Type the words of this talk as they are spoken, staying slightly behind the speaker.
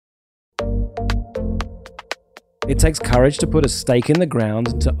It takes courage to put a stake in the ground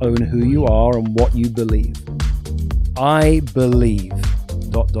and to own who you are and what you believe. I believe, ...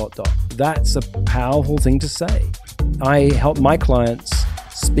 That's a powerful thing to say. I help my clients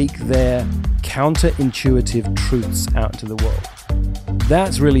speak their counterintuitive truths out into the world.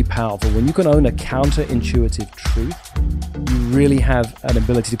 That's really powerful. When you can own a counterintuitive truth, you really have an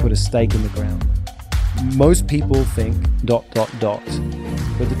ability to put a stake in the ground. Most people think ... but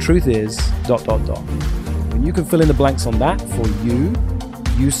the truth is ... When you can fill in the blanks on that for you,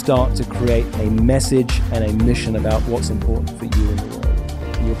 you start to create a message and a mission about what's important for you in the world.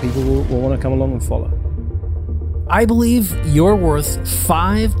 And your people will want to come along and follow. I believe you're worth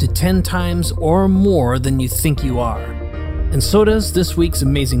 5 to 10 times or more than you think you are. And so does this week's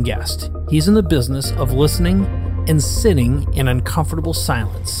amazing guest. He's in the business of listening and sitting in uncomfortable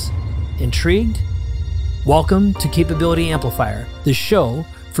silence. Intrigued? Welcome to Capability Amplifier, the show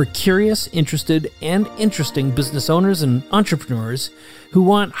for curious, interested, and interesting business owners and entrepreneurs who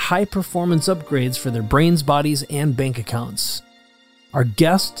want high-performance upgrades for their brains, bodies, and bank accounts. Our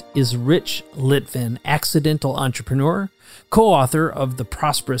guest is Rich Litvin, accidental entrepreneur, co-author of The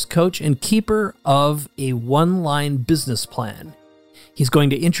Prosperous Coach, and keeper of a one-line business plan. He's going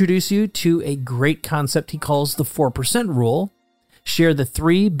to introduce you to a great concept he calls the 4% rule, share the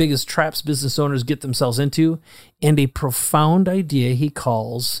 3 biggest traps business owners get themselves into, and a profound idea he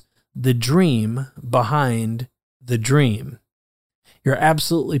calls the dream behind the dream. You're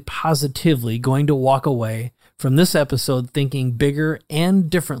absolutely positively going to walk away from this episode thinking bigger and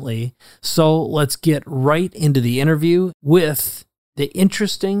differently. So let's get right into the interview with the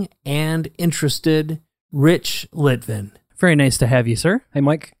interesting and interested Rich Litvin. Very nice to have you, sir. Hey,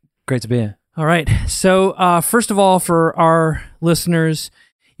 Mike. Great to be here. All right. So first of all, for our listeners,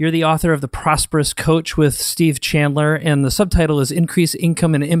 you're the author of The Prosperous Coach with Steve Chandler, and the subtitle is Increase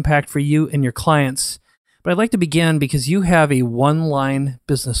Income and Impact for You and Your Clients. But I'd like to begin because you have a one-line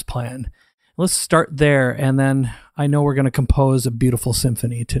business plan. Let's start there, and then I know we're going to compose a beautiful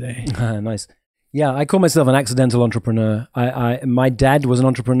symphony today. Nice. Yeah, I call myself an accidental entrepreneur. My dad was an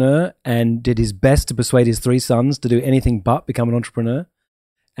entrepreneur and did his best to persuade his 3 sons to do anything but become an entrepreneur.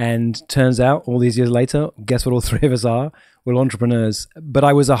 And turns out, all these years later, guess what all 3 of us are? We're entrepreneurs. But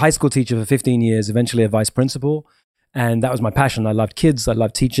I was a high school teacher for 15 years, eventually a vice principal. And that was my passion. I loved kids. I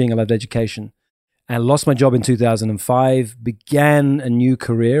loved teaching. I loved education. And lost my job in 2005, began a new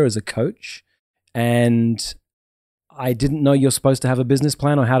career as a coach. And I didn't know you're supposed to have a business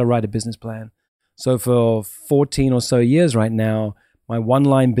plan or how to write a business plan. So for 14 or so years right now, my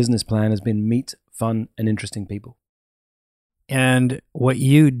one-line business plan has been meet fun and interesting people. And what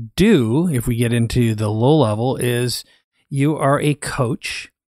you do, if we get into the low level, is you are a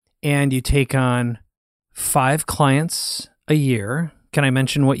coach and you take on 5 clients a year. Can I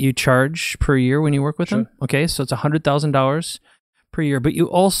mention what you charge per year when you work with them? Okay, so it's $100,000 per year. But you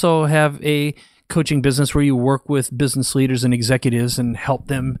also have a coaching business where you work with business leaders and executives and help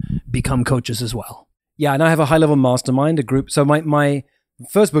them become coaches as well. Yeah, and I have a high-level mastermind, a group. So my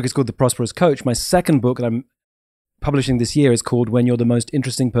first book is called The Prosperous Coach. My second book that I'm publishing this year is called When You're the Most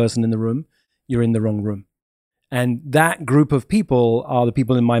Interesting Person in the Room, You're in the Wrong Room. And that group of people are the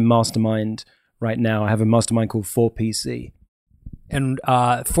people in my mastermind right now. I have a mastermind called 4PC. And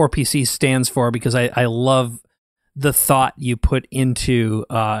 4PC stands for, because I love the thought you put into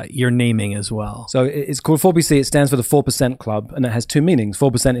your naming as well. So it's called 4PC. It stands for the 4% Club, and it has 2 meanings.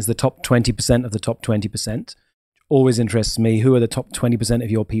 4% is the top 20% of the top 20%. Always interests me. Who are the top 20% of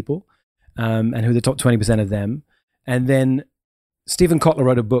your people, and who are the top 20% of them? And then Stephen Kotler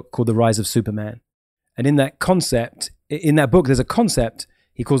wrote a book called The Rise of Superman. And in that book, there's a concept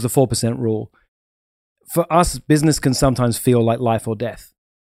he calls the 4% rule. For us, business can sometimes feel like life or death.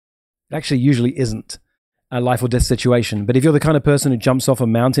 It actually usually isn't a life or death situation. But if you're the kind of person who jumps off a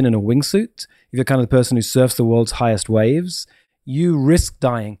mountain in a wingsuit, if you're the kind of person who surfs the world's highest waves, you risk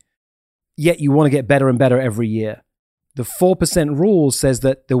dying. Yet you want to get better and better every year. The 4% rule says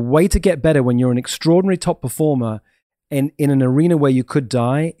that the way to get better when you're an extraordinary top performer and in an arena where you could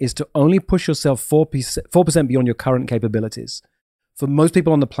die is to only push yourself 4% beyond your current capabilities. For most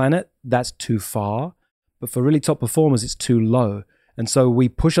people on the planet, that's too far. But for really top performers, it's too low. And so we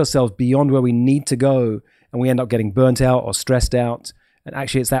push ourselves beyond where we need to go, and we end up getting burnt out or stressed out. And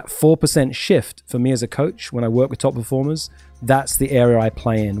actually, it's that 4% shift for me as a coach when I work with top performers. That's the area I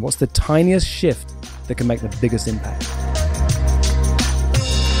play in. What's the tiniest shift that can make the biggest impact?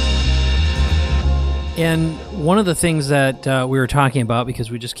 And one of the things that we were talking about,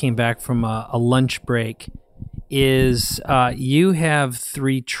 because we just came back from a lunch break, is you have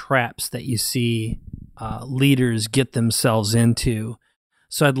 3 traps that you see leaders get themselves into.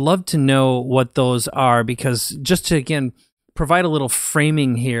 So I'd love to know what those are, because just to, again, provide a little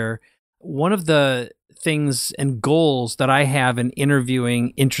framing here, one of the things and goals that I have in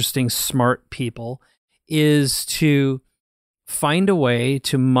interviewing interesting, smart people is to find a way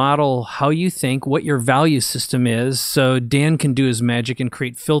to model how you think, what your value system is, so Dan can do his magic and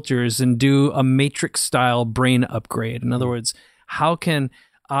create filters and do a matrix-style brain upgrade. In other words, how can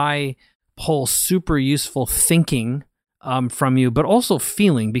I pull super useful thinking from you, but also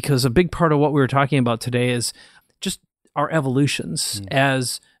feeling, because a big part of what we were talking about today is just our evolutions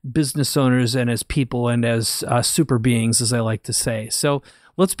as business owners and as people and as super beings, as I like to say. So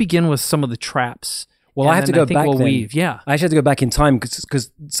let's begin with some of the traps. Well, I have to go back then. Weave. Yeah. I actually have to go back in time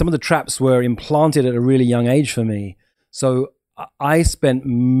because some of the traps were implanted at a really young age for me. So I spent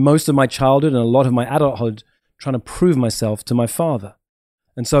most of my childhood and a lot of my adulthood trying to prove myself to my father.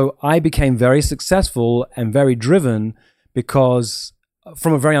 And so I became very successful and very driven because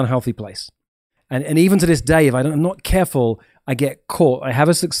from a very unhealthy place. And even to this day, if I'm not careful, I get caught. I have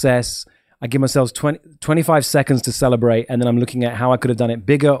a success. I give myself 25 seconds to celebrate. And then I'm looking at how I could have done it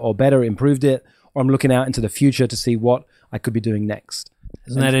bigger or better, improved it. Or I'm looking out into the future to see what I could be doing next.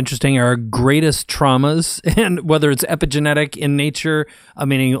 Isn't that interesting? Our greatest traumas, and whether it's epigenetic in nature,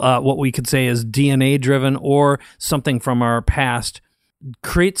 meaning what we could say is DNA-driven, or something from our past,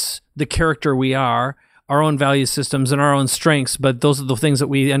 creates the character we are, our own value systems and our own strengths, but those are the things that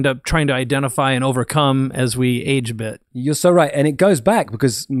we end up trying to identify and overcome as we age a bit. You're so right. And it goes back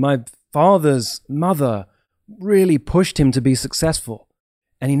because my father's mother really pushed him to be successful.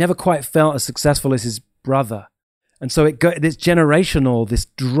 And he never quite felt as successful as his brother. And so it's generational, this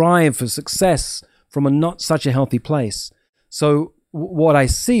drive for success from a not such a healthy place. So what I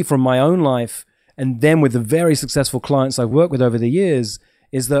see from my own life, and then with the very successful clients I've worked with over the years,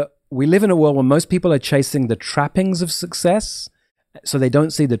 is that we live in a world where most people are chasing the trappings of success, so they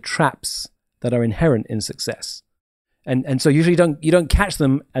don't see the traps that are inherent in success. And so usually you don't catch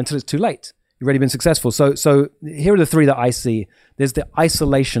them until it's too late. You've already been successful. So here are the three that I see. There's the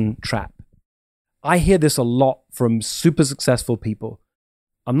isolation trap. I hear this a lot from super successful people.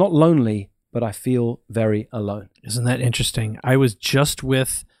 I'm not lonely, but I feel very alone. Isn't that interesting? I was just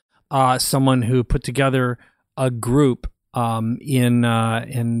with someone who put together a group in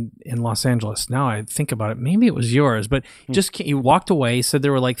Los Angeles. Now I think about it, maybe it was yours, but he walked away, said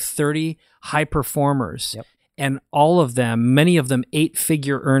there were like 30 high performers. Yep. And all of them, many of them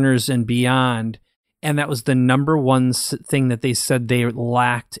 8-figure earners and beyond. And that was the number one thing that they said they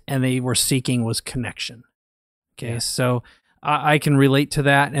lacked and they were seeking was connection. Okay, so I can relate to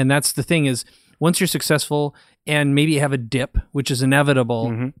that. And that's the thing is, once you're successful and maybe you have a dip, which is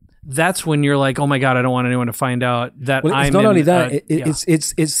inevitable, that's when you're like, oh my God, I don't want anyone to find out that I'm it's not only that,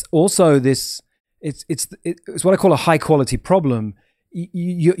 it's also this, it's what I call a high quality problem.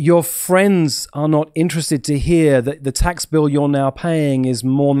 Your friends are not interested to hear that the tax bill you're now paying is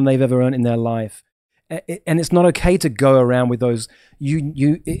more than they've ever earned in their life. And it's not okay to go around with those.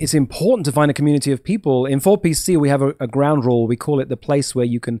 It's important to find a community of people. In 4PC, we have a ground rule. We call it the place where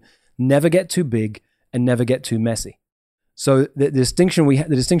you can never get too big and never get too messy. So the distinction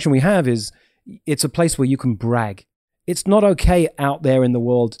we have is it's a place where you can brag. It's not okay out there in the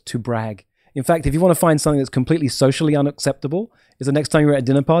world to brag. In fact, if you want to find something that's completely socially unacceptable, is the next time you're at a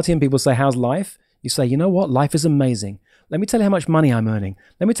dinner party and people say, how's life? You say, you know what? Life is amazing. Let me tell you how much money I'm earning.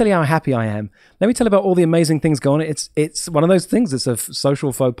 Let me tell you how happy I am. Let me tell you about all the amazing things going on. It's one of those things that's a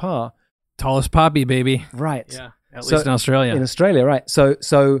social faux pas. Tallest poppy, baby. Right. Yeah. At least in Australia. In Australia, right. So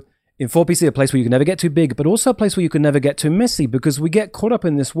in 4PC, a place where you can never get too big, but also a place where you can never get too messy, because we get caught up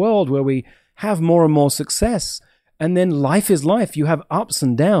in this world where we have more and more success. And then life is life. You have ups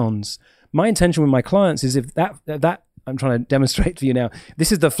and downs. My intention with my clients is if that I'm trying to demonstrate for you now,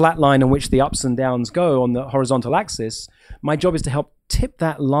 this is the flat line on which the ups and downs go on the horizontal axis. My job is to help tip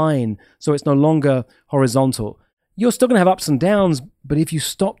that line so it's no longer horizontal. You're still going to have ups and downs, but if you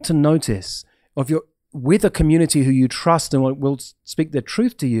stop to notice, or if you're with a community who you trust and will speak the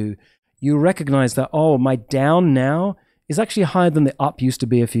truth to you, you recognize that, oh, my down now is actually higher than the up used to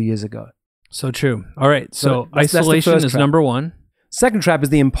be a few years ago. So true. All right. So isolation is number one. Second trap is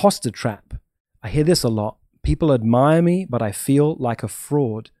the imposter trap. I hear this a lot. People admire me, but I feel like a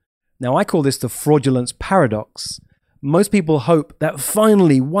fraud. Now, I call this the fraudulence paradox. Most people hope that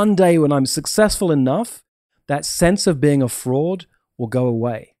finally, one day when I'm successful enough, that sense of being a fraud will go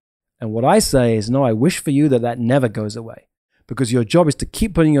away. And what I say is, no, I wish for you that never goes away, because your job is to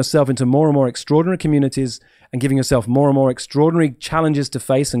keep putting yourself into more and more extraordinary communities and giving yourself more and more extraordinary challenges to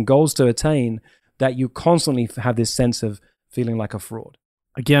face and goals to attain, that you constantly have this sense of feeling like a fraud.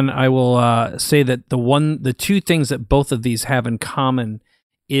 Again, I will say that the two things that both of these have in common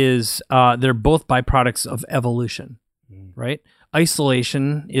is they're both byproducts of evolution, right?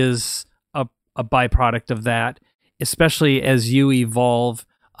 Isolation is a byproduct of that, especially as you evolve,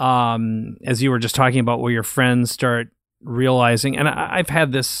 as you were just talking about, where your friends start realizing, and I've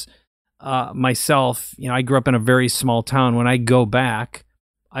had this myself, I grew up in a very small town. When I go back,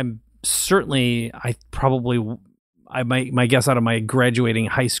 my guess out of my graduating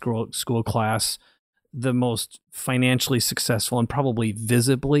high school class, the most financially successful and probably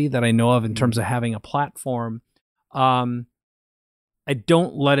visibly that I know of in terms of having a platform. I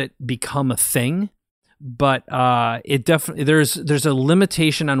don't let it become a thing, but it definitely there's a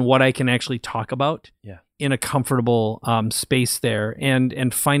limitation on what I can actually talk about in a comfortable space there,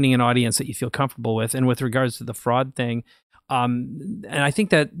 and finding an audience that you feel comfortable with. And with regards to the fraud thing, and I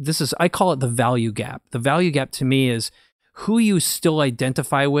think that I call it the value gap. The value gap to me is who you still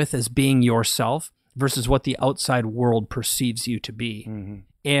identify with as being yourself versus what the outside world perceives you to be. Mm-hmm.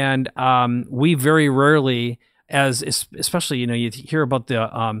 And we very rarely, especially, you hear about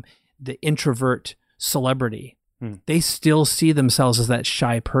the introvert celebrity. They still see themselves as that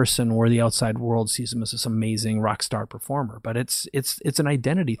shy person, where the outside world sees them as this amazing rock star performer. But it's an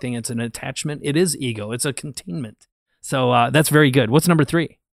identity thing. It's an attachment. It is ego. It's a containment. So that's very good. What's number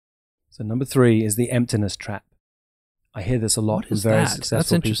 3? So number 3 is the emptiness trap. I hear this a lot from very successful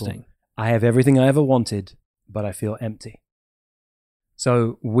That's interesting. people. I have everything I ever wanted, but I feel empty.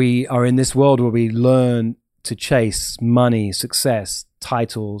 So we are in this world where we learn to chase money, success,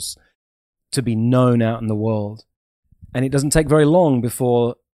 titles, to be known out in the world. And it doesn't take very long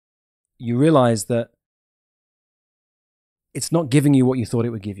before you realize that it's not giving you what you thought it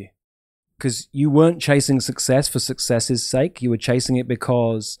would give you. Because you weren't chasing success for success's sake. You were chasing it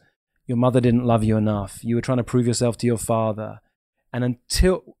because your mother didn't love you enough. You were trying to prove yourself to your father. And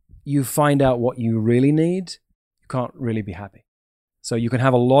until you find out what you really need, you can't really be happy. So you can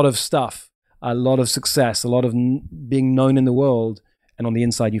have a lot of stuff, a lot of success, a lot of being known in the world, and on the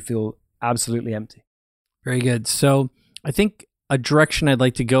inside you feel absolutely empty. Very good. So I think a direction I'd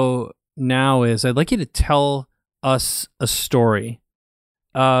like to go now is I'd like you to tell us a story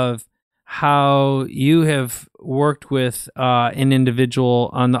of how you have worked with an individual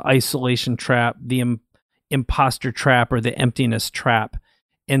on the isolation trap, the imposter trap, or the emptiness trap,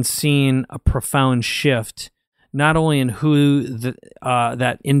 and seen a profound shift, not only in who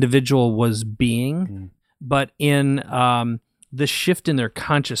that individual was being, but in the shift in their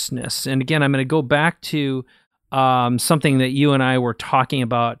consciousness. And again, I'm going to go back to something that you and I were talking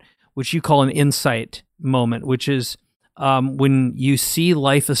about, which you call an insight moment, which is when you see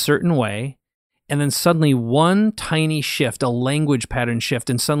life a certain way, and then suddenly one tiny shift, a language pattern shift,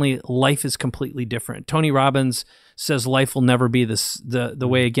 and suddenly life is completely different. Tony Robbins says life will never be the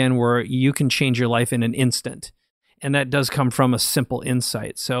way again, where you can change your life in an instant. And that does come from a simple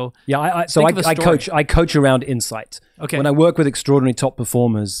insight. So yeah, I coach around insight. Okay. When I work with extraordinary top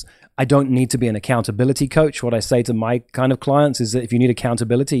performers, I don't need to be an accountability coach. What I say to my kind of clients is that if you need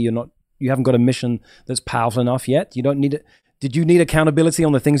accountability, you haven't got a mission that's powerful enough yet. You don't need it. Did you need accountability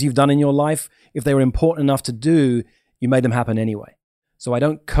on the things you've done in your life? If they were important enough to do, you made them happen anyway. So I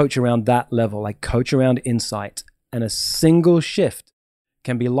don't coach around that level. I coach around insight, and a single shift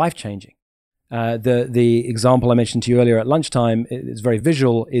can be life-changing. The example I mentioned to you earlier at lunchtime, it's very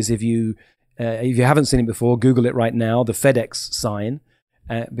visual, is if you haven't seen it before, Google it right now, the FedEx sign.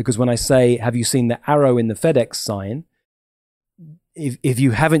 Because when I say, have you seen the arrow in the FedEx sign? If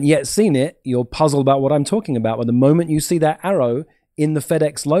you haven't yet seen it, you're puzzled about what I'm talking about. But the moment you see that arrow in the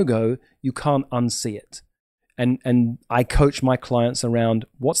FedEx logo, you can't unsee it. And I coach my clients around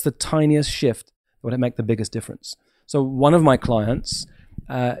what's the tiniest shift that would make the biggest difference. So one of my clients,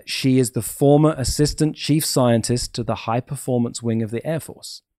 she is the former assistant chief scientist to the high performance wing of the Air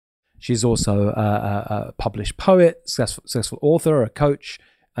Force. She's also a published poet, successful author, a coach,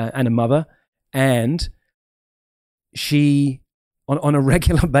 and a mother. And she, on a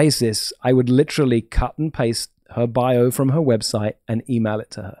regular basis, I would literally cut and paste her bio from her website and email it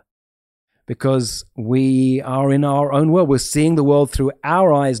to her. Because we are in our own world. We're seeing the world through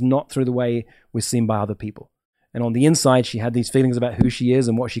our eyes, not through the way we're seen by other people. And on the inside, she had these feelings about who she is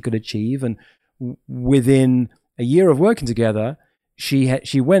and what she could achieve. And within a year of working together,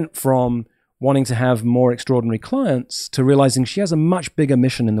 she went from wanting to have more extraordinary clients to realizing she has a much bigger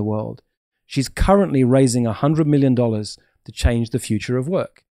mission in the world. She's currently raising $100 million to change the future of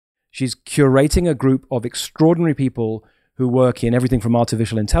work. She's curating a group of extraordinary people who work in everything from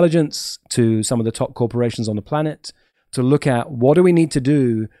artificial intelligence to some of the top corporations on the planet to look at what do we need to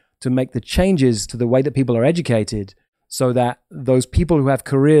do to make the changes to the way that people are educated so that those people who have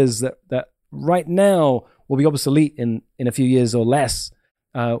careers that right now will be obsolete in a few years or less,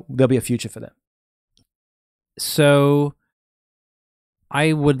 there'll be a future for them. So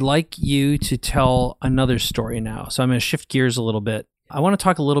I would like you to tell another story now. So I'm going to shift gears a little bit. I want to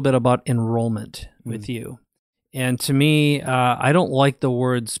talk a little bit about enrollment with you. And to me, I don't like the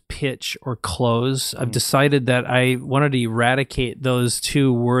words pitch or close. I've decided that I wanted to eradicate those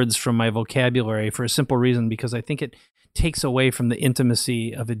two words from my vocabulary for a simple reason, because I think it takes away from the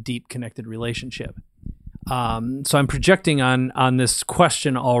intimacy of a deep connected relationship. So I'm projecting on this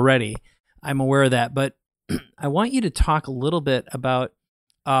question already. I'm aware of that, but I want you to talk a little bit about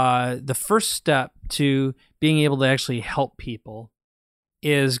the first step to being able to actually help people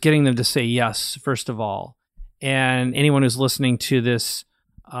is getting them to say yes, first of all. And anyone who's listening to this,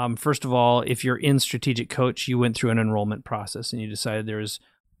 first of all, if you're in Strategic Coach, you went through an enrollment process and you decided there's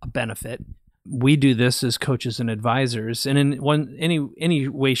a benefit. We do this as coaches and advisors. And in any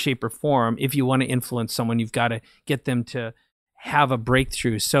way, shape, or form, if you want to influence someone, you've got to get them to have a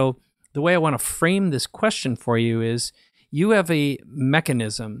breakthrough. So the way I want to frame this question for you is you have a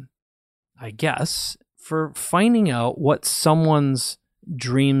mechanism, I guess, for finding out what someone's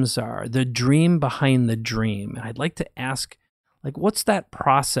dreams are, the dream behind the dream. And I'd like to ask, what's that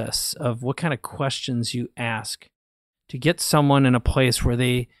process of what kind of questions you ask to get someone in a place where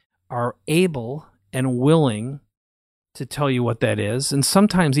they are able and willing to tell you what that is, and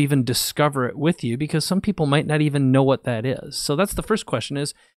sometimes even discover it with you, because some people might not even know what that is. So that's the first question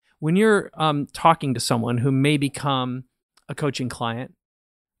is, when you're talking to someone who may become a coaching client,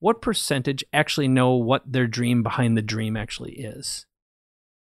 what percentage actually know what their dream behind the dream actually is?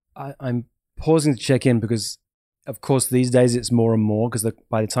 I'm pausing to check in because, of course, these days it's more and more, because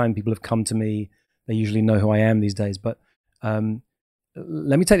by the time people have come to me, they usually know who I am these days. But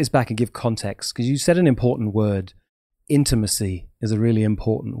let me take this back and give context, because you said an important word. Intimacy is a really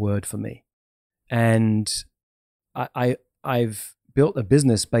important word for me. And I've built a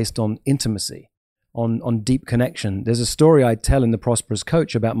business based on intimacy, on deep connection. There's a story I tell in The Prosperous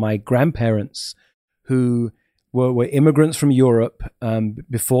Coach about my grandparents who were immigrants from Europe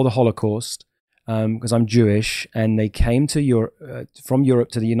before the Holocaust, because I'm Jewish, and they came to Europe from Europe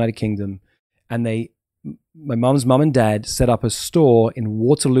to the United Kingdom, and my mum's mum and dad set up a store in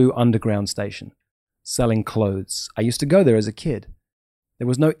Waterloo Underground Station selling clothes. I used to go there as a kid. There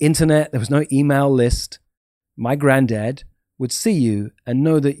was no internet, there was no email list. My granddad would see you and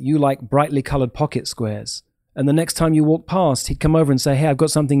know that you like brightly colored pocket squares. And the next time you walk past, he'd come over and say, "Hey, I've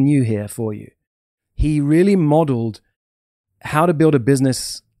got something new here for you." He really modeled how to build a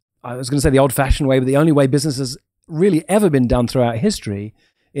business. I was going to say the old-fashioned way, but the only way business has really ever been done throughout history,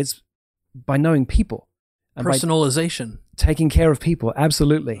 it's by knowing people. Personalization. Taking care of people,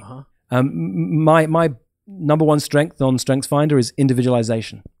 absolutely. My number one strength on StrengthsFinder is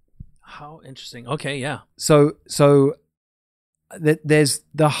individualization. How interesting. Okay, yeah. So there's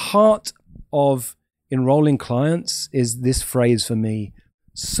the heart of enrolling clients is this phrase for me: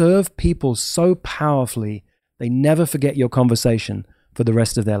 serve people so powerfully they never forget your conversation for the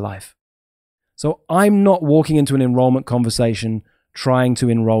rest of their life. So I'm not walking into an enrollment conversation trying to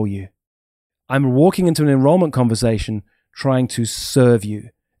enroll you. I'm walking into an enrollment conversation trying to serve you.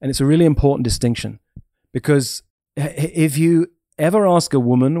 And it's a really important distinction, because if you ever ask a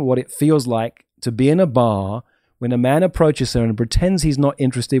woman what it feels like to be in a bar when a man approaches her and pretends he's not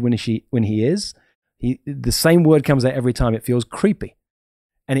interested when he is, the same word comes out every time. It feels creepy.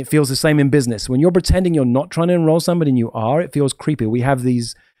 And it feels the same in business. When you're pretending you're not trying to enroll somebody and you are, it feels creepy. We have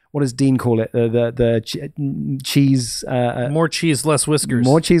these, what does Dean call it? Cheese. More cheese, less whiskers.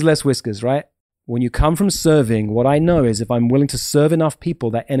 More cheese, less whiskers, right? When you come from serving, what I know is if I'm willing to serve enough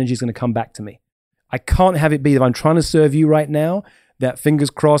people, that energy is going to come back to me. I can't have it be that I'm trying to serve you right now, that fingers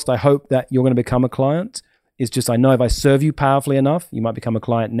crossed, I hope that you're going to become a client. It's just, I know if I serve you powerfully enough, you might become a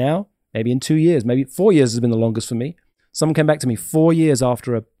client now, maybe in 2 years, maybe 4 years has been the longest for me. Someone came back to me 4 years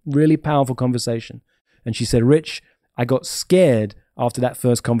after a really powerful conversation. And she said, "Rich, I got scared after that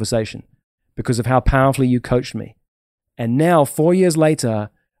first conversation because of how powerfully you coached me. And now 4 years later,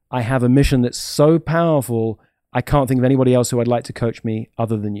 I have a mission that's so powerful, I can't think of anybody else who I'd like to coach me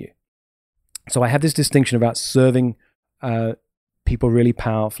other than you." So I have this distinction about serving people really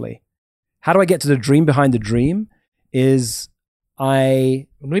powerfully. How do I get to the dream behind the dream?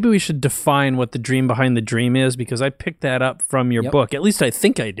 Maybe we should define what the dream behind the dream is, because I picked that up from your book. At least I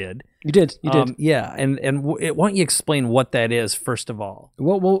think I did. You did. Yeah, and why don't you explain what that is, first of all?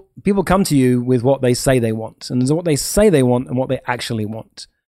 Well, people come to you with what they say they want, and there's what they say they want and what they actually want.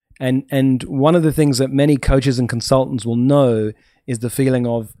 And one of the things that many coaches and consultants will know is the feeling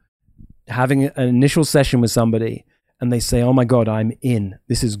of having an initial session with somebody and they say, "Oh my God, I'm in.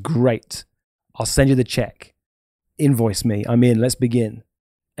 This is great. I'll send you the check. Invoice me. I'm in. Let's begin."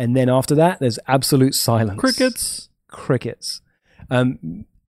 And then after that, there's absolute silence. Crickets.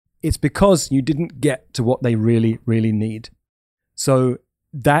 It's because you didn't get to what they really, really need. So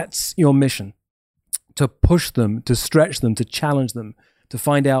that's your mission, to push them, to stretch them, to challenge them, to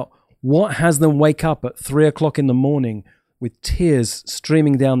find out what has them wake up at 3 o'clock in the morning with tears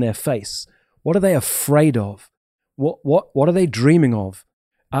streaming down their face. What are they afraid of? What are they dreaming of?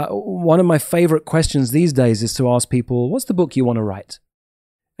 One of my favorite questions these days is to ask people, what's the book you want to write?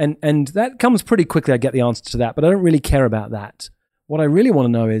 And that comes pretty quickly. I get the answer to that, but I don't really care about that. What I really want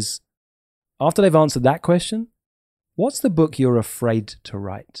to know is, after they've answered that question, what's the book you're afraid to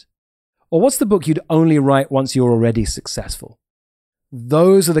write? Or what's the book you'd only write once you're already successful?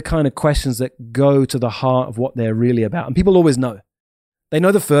 Those are the kind of questions that go to the heart of what they're really about. And people always know. They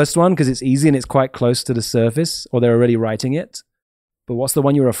know the first one because it's easy and it's quite close to the surface, or they're already writing it. But what's the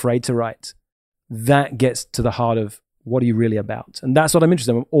one you're afraid to write? That gets to the heart of what are you really about? And that's what I'm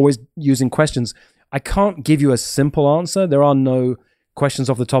interested in. I'm always using questions. I can't give you a simple answer. There are no questions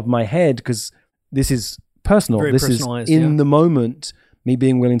off the top of my head because this is personal. Very this is in the moment, me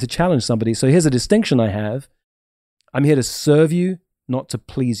being willing to challenge somebody. So here's a distinction I have. I'm here to serve you, not to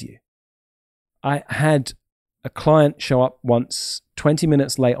please you. I had a client show up once 20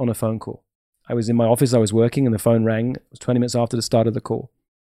 minutes late on a phone call. I was in my office, I was working, and the phone rang. It was 20 minutes after the start of the call.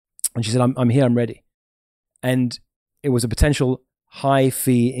 And she said, I'm here, I'm ready. And it was a potential high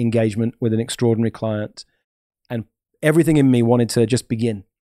fee engagement with an extraordinary client. And everything in me wanted to just begin.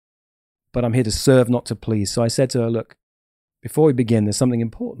 But I'm here to serve, not to please. So I said to her, look, before we begin, there's something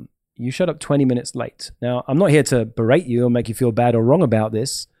important. You showed up 20 minutes late. Now, I'm not here to berate you or make you feel bad or wrong about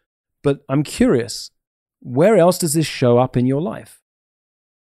this, but I'm curious, where else does this show up in your life?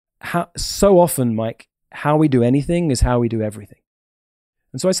 So often, Mike, how we do anything is how we do everything.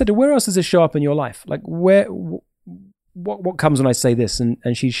 And so I said to her, where else does this show up in your life? Like, what comes when I say this? And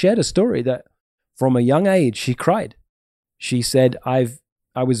she shared a story that from a young age, she cried. She said, I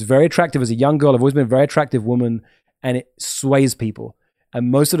was very attractive as a young girl. I've always been a very attractive woman, and it sways people.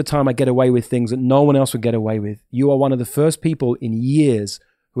 And most of the time I get away with things that no one else would get away with. You are one of the first people in years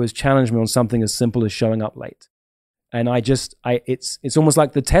who has challenged me on something as simple as showing up late. And it's almost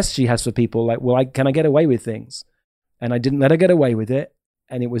like the test she has for people. Like, well, can I get away with things? And I didn't let her get away with it.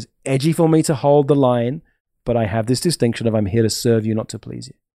 And it was edgy for me to hold the line. But I have this distinction of I'm here to serve you, not to please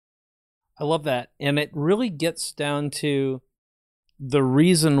you. I love that. And it really gets down to the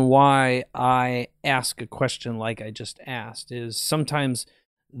reason why I ask a question like I just asked is sometimes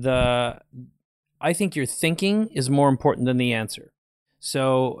I think your thinking is more important than the answer.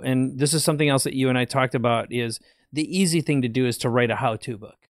 So, and this is something else that you and I talked about, is the easy thing to do is to write a how-to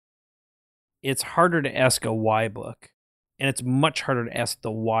book. It's harder to ask a why book, and it's much harder to ask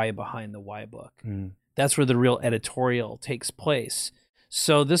the why behind the why book. That's where the real editorial takes place.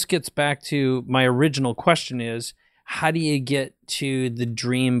 So this gets back to my original question is, how do you get to the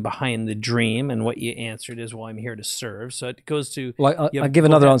dream behind the dream? And what you answered is, well, I'm here to serve. So it goes to... Well, I'll give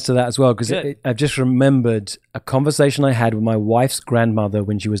another answer to that as well, because I've just remembered a conversation I had with my wife's grandmother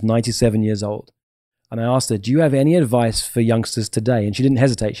when she was 97 years old. And I asked her, do you have any advice for youngsters today? And she didn't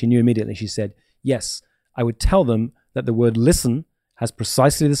hesitate. She knew immediately. She said, yes, I would tell them that the word listen has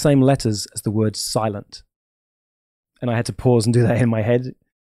precisely the same letters as the word silent. And I had to pause and do that in my head.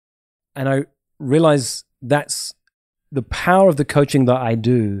 And I realized that's the power of the coaching that I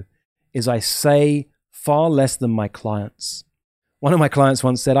do is I say far less than my clients. One of my clients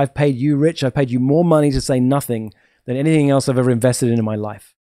once said, I've paid you, Rich, I've paid you more money to say nothing than anything else I've ever invested in my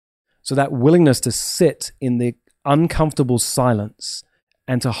life. So that willingness to sit in the uncomfortable silence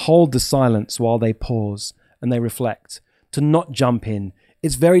and to hold the silence while they pause and they reflect, to not jump in.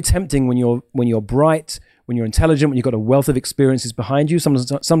 It's very tempting when you're bright, when you're intelligent, when you've got a wealth of experiences behind you.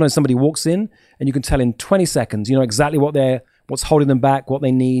 Sometimes somebody walks in and you can tell in 20 seconds, you know exactly what's holding them back, what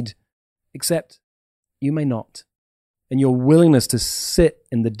they need, except you may not. And your willingness to sit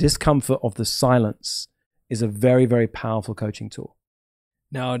in the discomfort of the silence is a very, very powerful coaching tool.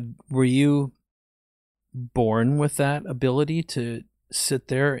 Now, were you born with that ability to sit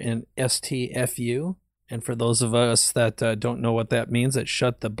there and STFU? And for those of us that don't know what that means, that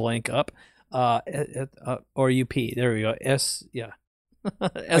shut the blank up, or UP. There we go. STUP. Yeah.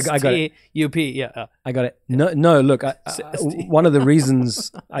 I got it. No. Look, one of the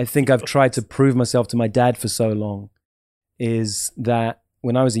reasons I think I've tried to prove myself to my dad for so long is that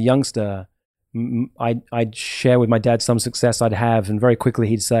when I was a youngster, I'd share with my dad some success I'd have, and very quickly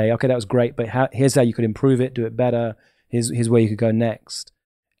he'd say, "Okay, that was great, but here's how you could improve it, do it better. Here's where you could go next."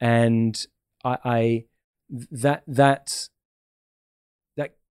 And that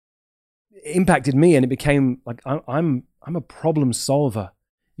impacted me, and it became like I'm a problem solver.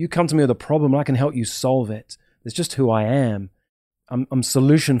 You come to me with a problem and I can help you solve it. It's just who I am. I'm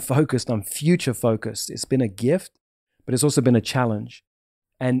solution focused. I'm future focused. It's been a gift, but it's also been a challenge.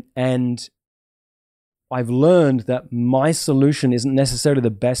 And I've learned that my solution isn't necessarily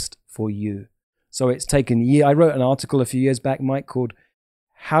the best for you. So it's taken years. I wrote an article a few years back, Mike, called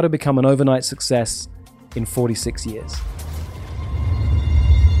How to Become an Overnight Success in 46 Years.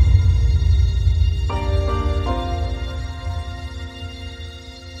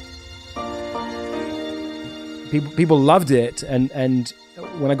 People loved it, and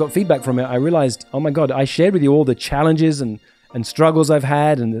when I got feedback from it, I realized, oh my God, I shared with you all the challenges and struggles I've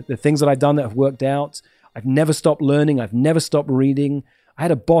had and the things that I've done that have worked out. I've never stopped learning. I've never stopped reading. I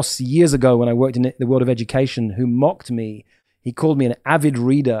had a boss years ago when I worked in the world of education who mocked me. He called me an avid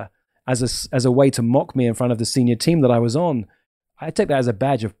reader as a way to mock me in front of the senior team that I was on. I take that as a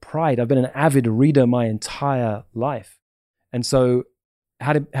badge of pride. I've been an avid reader my entire life. And so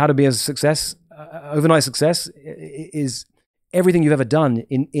how to be a success, overnight success, is everything you've ever done.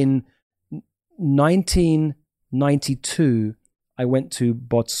 In 1992, I went to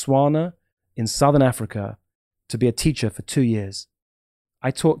Botswana in Southern Africa to be a teacher for 2 years.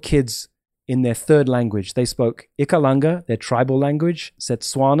 I taught kids in their third language. They spoke Ikalanga, their tribal language,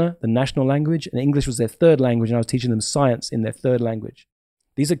 Setswana, the national language, and English was their third language, and I was teaching them science in their third language.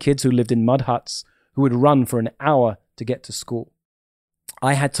 These are kids who lived in mud huts, who would run for an hour to get to school.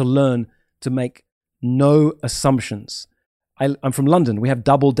 I had to learn to make no assumptions. I'm from London. We have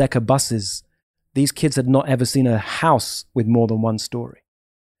double-decker buses. These kids had not ever seen a house with more than one story.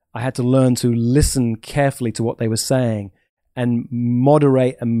 I had to learn to listen carefully to what they were saying and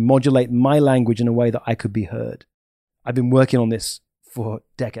moderate and modulate my language in a way that I could be heard. I've been working on this for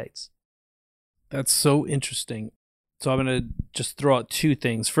decades. That's so interesting. So I'm going to just throw out two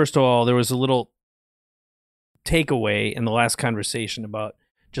things. First of all, there was a little takeaway in the last conversation about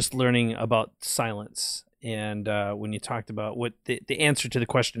just learning about silence. And when you talked about what the answer to the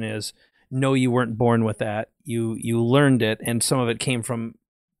question is, no, you weren't born with that. You learned it, and some of it came from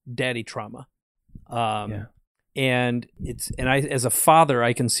daddy trauma. And I, as a father,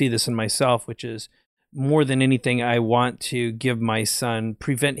 I can see this in myself, which is more than anything, I want to give my son,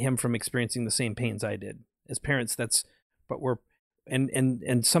 prevent him from experiencing the same pains I did. As parents,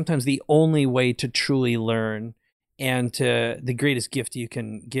 and sometimes the only way to truly learn and the greatest gift you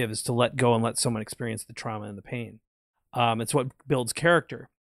can give is to let go and let someone experience the trauma and the pain. It's what builds character.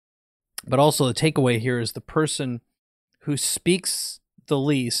 But also the takeaway here is the person who speaks the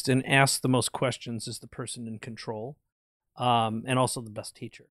least and asks the most questions is the person in control, and also the best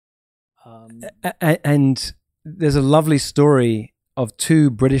teacher. And there's a lovely story of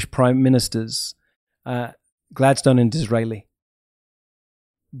two British prime ministers, Gladstone and Disraeli.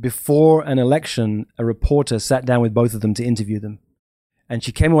 Before an election, a reporter sat down with both of them to interview them. And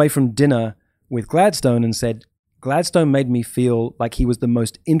she came away from dinner with Gladstone and said, Gladstone made me feel like he was the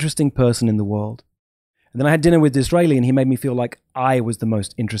most interesting person in the world. And then I had dinner with Disraeli and he made me feel like I was the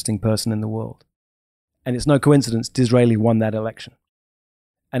most interesting person in the world. And it's no coincidence Disraeli won that election.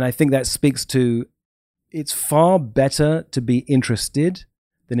 And I think that speaks to, it's far better to be interested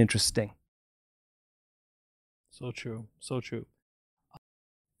than interesting. So true. So true.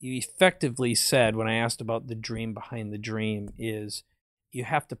 You effectively said, when I asked about the dream behind the dream, is you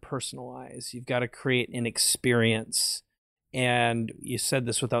have to personalize. You've got to create an experience. And you said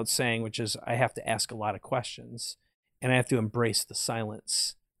this without saying, which is I have to ask a lot of questions and I have to embrace the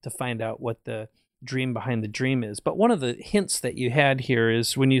silence to find out what the dream behind the dream is. But one of the hints that you had here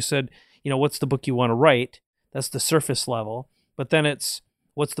is when you said, what's the book you want to write? That's the surface level. But then it's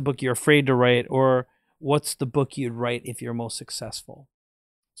what's the book you're afraid to write, or what's the book you'd write if you're most successful?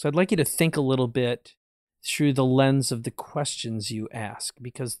 So I'd like you to think a little bit through the lens of the questions you ask,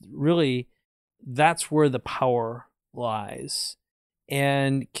 because really that's where the power lies.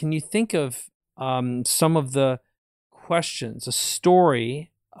 And can you think of some of the questions, a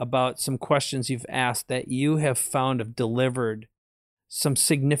story about some questions you've asked that you have found have delivered some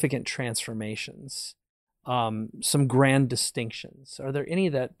significant transformations, some grand distinctions? Are there any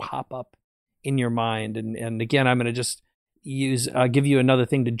that pop up in your mind? And again, I'm going to just give you another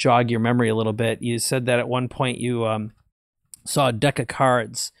thing to jog your memory a little bit. You said that at one point you saw a deck of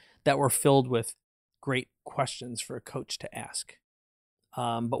cards that were filled with great questions for a coach to ask.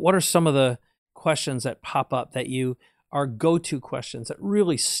 But what are some of the questions that pop up that you are go-to questions that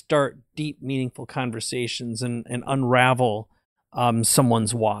really start deep, meaningful conversations and unravel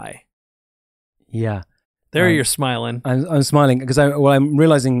someone's why? Yeah. There you're smiling. I'm smiling because I'm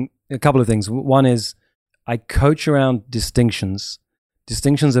realizing a couple of things. One is I coach around distinctions.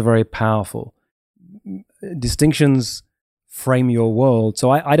 Distinctions are very powerful. Distinctions frame your world.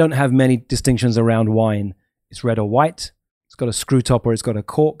 So I don't have many distinctions around wine. It's red or white. It's got a screw top or it's got a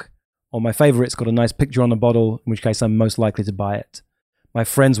cork. Or my favorite, it's got a nice picture on the bottle, in which case I'm most likely to buy it. My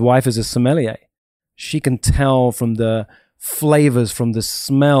friend's wife is a sommelier. She can tell from the flavors, from the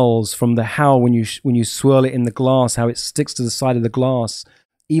smells, from the how when you swirl it in the glass, how it sticks to the side of the glass,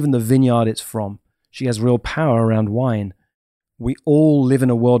 even the vineyard it's from. She has real power around wine. We all live in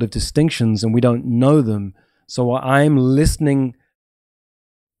a world of distinctions and we don't know them. So I'm listening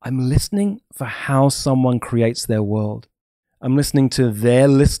for how someone creates their world. I'm listening to their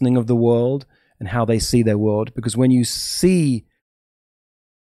listening of the world and how they see their world. Because when you see,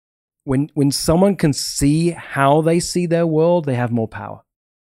 when someone can see how they see their world, they have more power.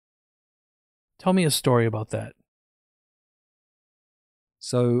 Tell me a story about that.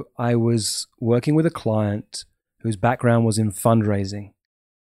 So I was working with a client whose background was in fundraising.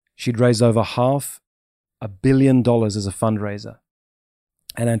 She'd raised over $500 million as a fundraiser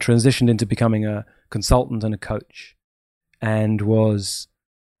and then transitioned into becoming a consultant and a coach and was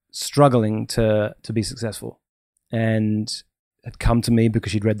struggling to be successful, and had come to me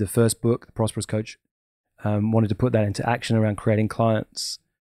because she'd read the first book, The Prosperous Coach, wanted to put that into action around creating clients.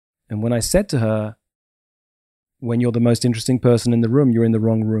 And when I said to her, when you're the most interesting person in the room, you're in the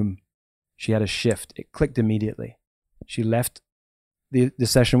wrong room, she had a shift. It clicked immediately. She left the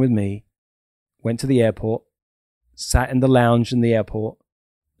session with me, went to the airport, sat in the lounge in the airport,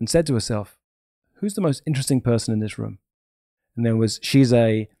 and said to herself, who's the most interesting person in this room? And she's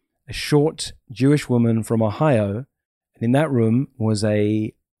a short Jewish woman from Ohio. And in that room was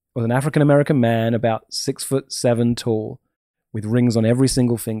an African-American man about 6'7" tall with rings on every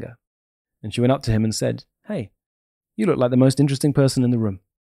single finger. And she went up to him and said, hey, you look like the most interesting person in the room.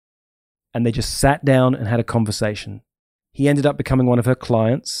 And they just sat down and had a conversation. He ended up becoming one of her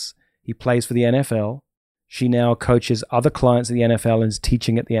clients. He plays for the NFL. She now coaches other clients at the NFL and is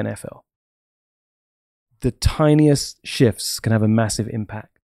teaching at the NFL. The tiniest shifts can have a massive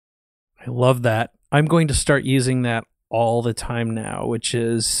impact. I love that. I'm going to start using that all the time now, which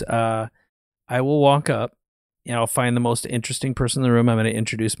is I will walk up and I'll find the most interesting person in the room. I'm going to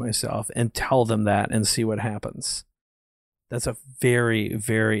introduce myself and tell them that and see what happens. That's a very,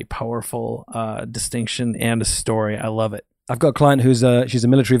 very powerful distinction and a story. I love it. I've got a client she's a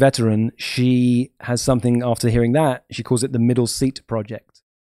military veteran. She has something after hearing that. She calls it the Middle Seat Project.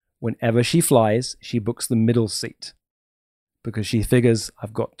 Whenever she flies, she books the middle seat because she figures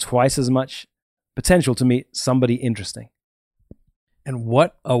I've got twice as much potential to meet somebody interesting. And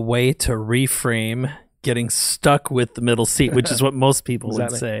what a way to reframe getting stuck with the middle seat, which is what most people would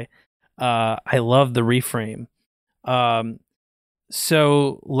say. I love the reframe.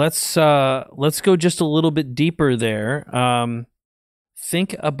 So let's go just a little bit deeper there.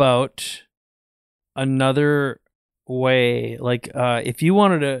 Think about another way, like if you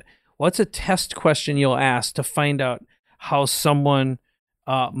wanted to, what's a test question you'll ask to find out how someone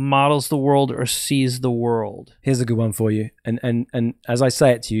models the world or sees the world? Here's a good one for you. And as I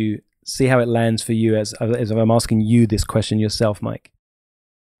say it to you, see how it lands for you as I'm asking you this question yourself, Mike.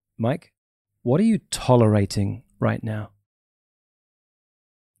 Mike, what are you tolerating right now?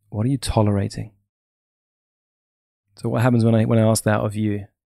 What are you tolerating? So what happens when I ask that of you?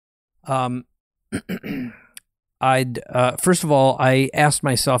 First of all, I asked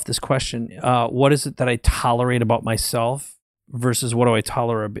myself this question: what is it that I tolerate about myself versus what do I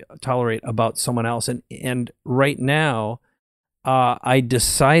tolerate about someone else? And right now, I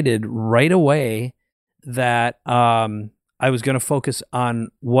decided right away that I was going to focus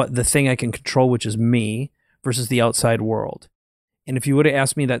on what the thing I can control, which is me, versus the outside world. And if you would have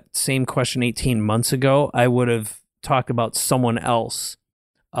asked me that same question 18 months ago, I would have talked about someone else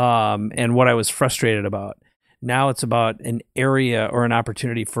and what I was frustrated about. Now it's about an area or an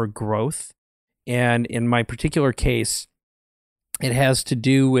opportunity for growth. And in my particular case, it has to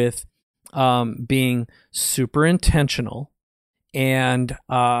do with being super intentional and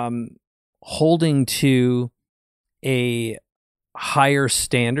holding to a higher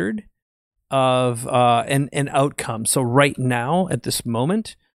standard of an outcome. So right now, at this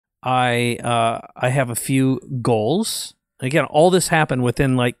moment, I have a few goals. Again, all this happened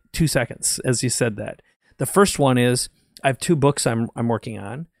within like 2 seconds, as you said that. The first one is I have 2 books I'm working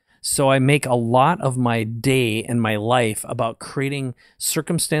on. So I make a lot of my day and my life about creating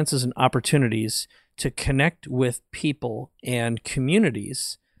circumstances and opportunities to connect with people and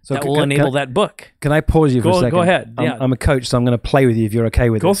communities that will enable that book. Can I pause you for a second? Go ahead. I'm a coach, so I'm going to play with you if you're okay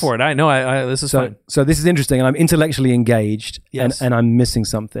with this. Go for it. I know. This is fun. So this is interesting, and I'm intellectually engaged, yes. and I'm missing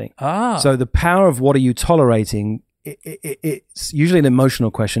something. So the power of what are you tolerating, it's usually an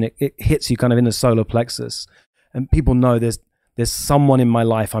emotional question. It hits you kind of in the solar plexus. and people know there's someone in my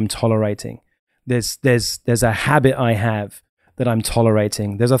life I'm tolerating. There's a habit I have that I'm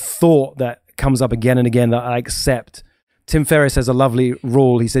tolerating. There's a thought that comes up again and again that I accept. Tim Ferriss has a lovely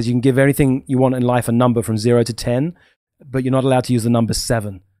rule. He says you can give anything you want in life a number from 0 to 10, but you're not allowed to use the number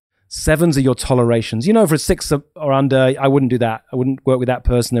 7. 7s are your tolerations. You know, for a 6 or under, I wouldn't do that. I wouldn't work with that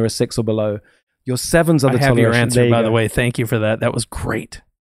person. They're a 6 or below. Your 7s are the tolerations. I have your answer, by the way. Thank you for that. That was great.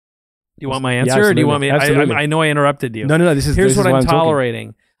 Do you want my answer, or do you want me? I know I interrupted you. No. Here's what I'm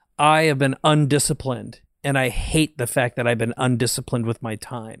tolerating. Talking. I have been undisciplined, and I hate the fact that I've been undisciplined with my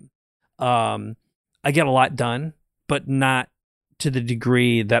time. I get a lot done, but not to the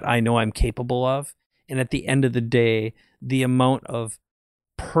degree that I know I'm capable of. And at the end of the day, the amount of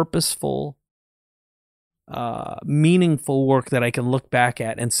purposeful, meaningful work that I can look back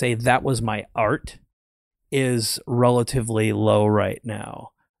at and say that was my art is relatively low right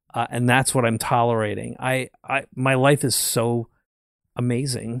now. And that's what I'm tolerating. My life is so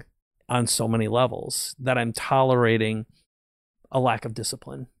amazing on so many levels that I'm tolerating a lack of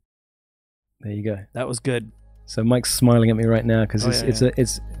discipline. There you go. That was good. So Mike's smiling at me right now because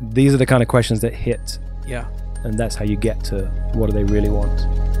it's these are the kind of questions that hit. Yeah. And that's how you get to what do they really want.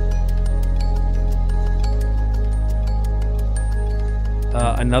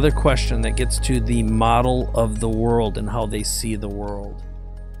 Another question that gets to the model of the world and how they see the world.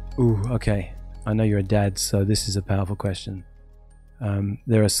 Ooh, okay. I know you're a dad, so this is a powerful question.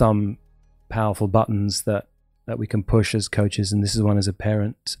 There are some powerful buttons that we can push as coaches, and this is one as a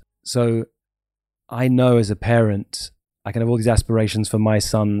parent. So I know as a parent, I can have all these aspirations for my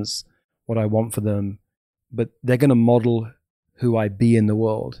sons, what I want for them, but they're going to model who I be in the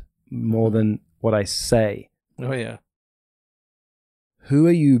world more than what I say. Oh, yeah. Who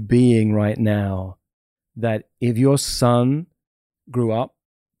are you being right now that if your son grew up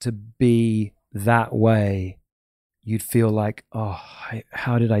to be that way, you'd feel like, oh,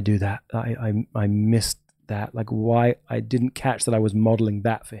 how did I do that? I missed that. Like, why I didn't catch that I was modeling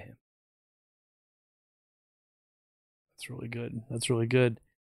that for him. That's really good. That's really good.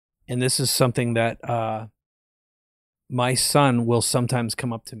 And this is something that my son will sometimes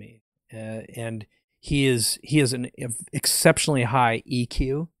come up to me, and he has an exceptionally high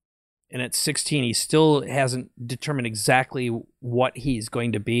EQ. And at 16, he still hasn't determined exactly what he's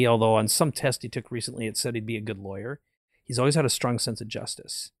going to be, although on some test he took recently, it said he'd be a good lawyer. He's always had a strong sense of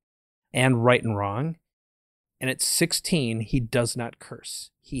justice and right and wrong. And at 16, he does not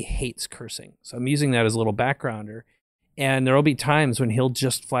curse. He hates cursing. So I'm using that as a little backgrounder. And there will be times when he'll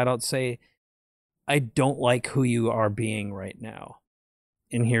just flat out say, I don't like who you are being right now.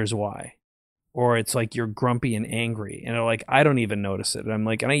 And here's why. Or it's like you're grumpy and angry. And like, I don't even notice it. And I'm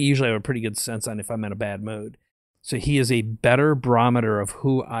like, and I usually have a pretty good sense on if I'm in a bad mood. So he is a better barometer of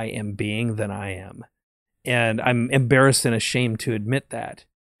who I am being than I am. And I'm embarrassed and ashamed to admit that.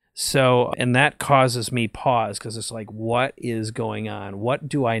 So, and that causes me pause because it's like, what is going on? What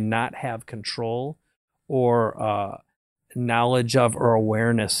do I not have control or knowledge of or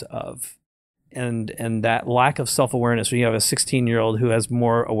awareness of? And that lack of self-awareness when you have a 16-year-old who has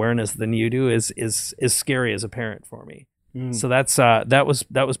more awareness than you do is scary as a parent for me. So that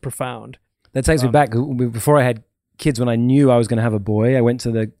was profound. That takes me back. Before I had kids, when I knew I was going to have a boy, I went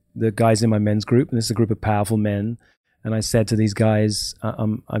to the guys in my men's group, and this is a group of powerful men. And I said to these guys, if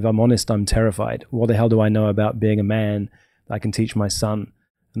I'm honest, I'm terrified. What the hell do I know about being a man that I can teach my son?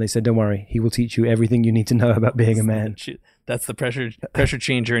 And they said, don't worry, he will teach you everything you need to know about being a man. That's the pressure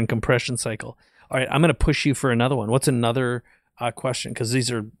changer and compression cycle. All right, I'm going to push you for another one. What's another question? Because these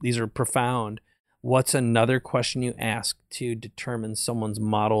are profound. What's another question you ask to determine someone's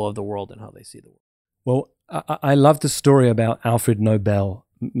model of the world and how they see the world? Well, I love the story about Alfred Nobel.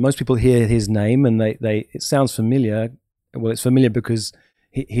 Most people hear his name and it sounds familiar. Well, it's familiar because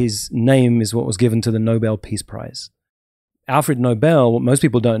his name is what was given to the Nobel Peace Prize. Alfred Nobel, what most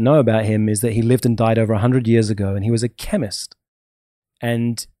people don't know about him is that he lived and died over 100 years ago, and he was a chemist.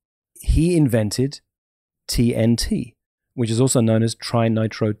 And he invented TNT, which is also known as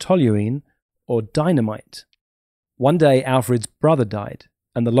trinitrotoluene or dynamite. One day, Alfred's brother died,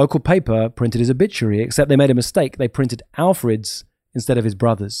 and the local paper printed his obituary, except they made a mistake. They printed Alfred's instead of his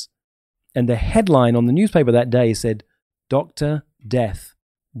brother's. And the headline on the newspaper that day said, Dr. Death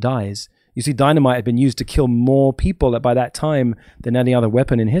dies. You see, dynamite had been used to kill more people by that time than any other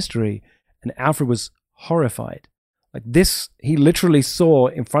weapon in history. And Alfred was horrified. Like this, he literally saw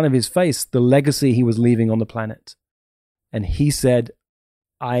in front of his face the legacy he was leaving on the planet. And he said,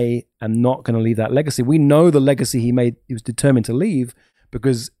 I am not going to leave that legacy. We know the legacy he was determined to leave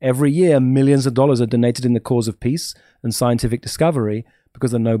because every year millions of dollars are donated in the cause of peace and scientific discovery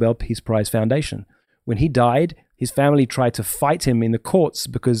because of the Nobel Peace Prize Foundation. When he died, his family tried to fight him in the courts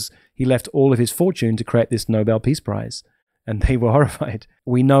because he left all of his fortune to create this Nobel Peace Prize. And they were horrified.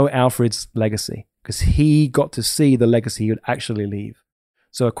 We know Alfred's legacy because he got to see the legacy he would actually leave.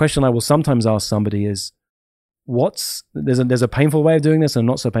 So a question I will sometimes ask somebody is, there's a painful way of doing this and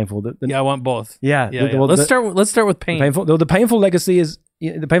not so painful. Yeah, I want both. Yeah. Let's start with pain. The painful legacy is,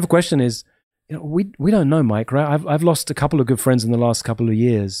 the painful question is, we don't know, Mike, right? I've lost a couple of good friends in the last couple of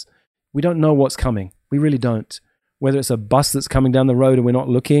years. We don't know what's coming. We really don't. Whether it's a bus that's coming down the road and we're not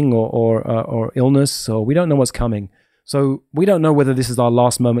looking, or illness, or we don't know what's coming. So we don't know whether this is our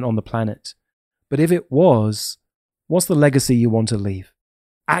last moment on the planet. But if it was, what's the legacy you want to leave?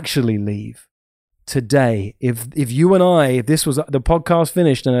 Actually leave. Today, if you and I, if this was the podcast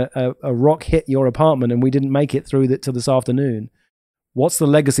finished and a rock hit your apartment and we didn't make it through till this afternoon, what's the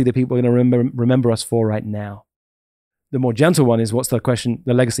legacy that people are going to remember us for right now? The more gentle one is, what's the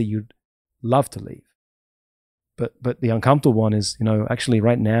legacy you'd love to leave? But the uncomfortable one is, actually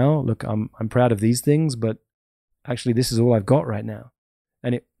right now, look, I'm proud of these things, but actually this is all I've got right now.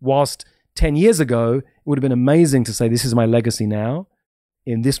 And whilst 10 years ago, it would have been amazing to say, this is my legacy now.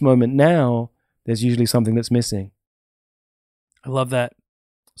 In this moment now, there's usually something that's missing. I love that.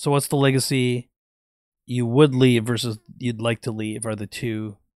 So what's the legacy you would leave versus you'd like to leave are the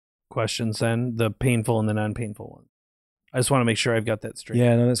two questions then, the painful and the non-painful one. I just want to make sure I've got that straight.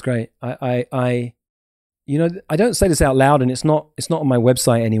 Yeah, no, that's great. I don't say this out loud, and it's not on my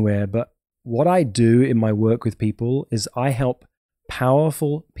website anywhere, but what I do in my work with people is I help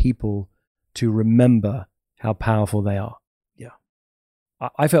powerful people to remember how powerful they are.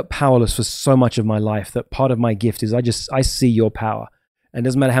 I felt powerless for so much of my life that part of my gift is I see your power. And it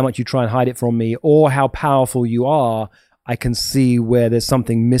doesn't matter how much you try and hide it from me or how powerful you are, I can see where there's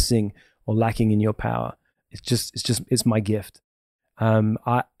something missing or lacking in your power. It's my gift. When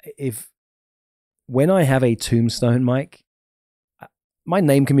I have a tombstone, Mike, my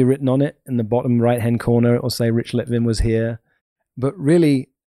name can be written on it in the bottom right-hand corner. It will say Rich Litvin was here. But really,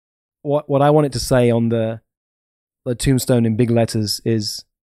 what I want it to say on the tombstone in big letters is,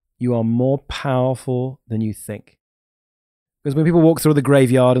 you are more powerful than you think. Because when people walk through the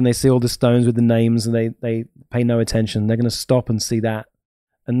graveyard and they see all the stones with the names and they pay no attention, they're going to stop and see that.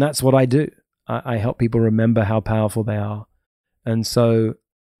 And that's what I do. I help people remember how powerful they are. And so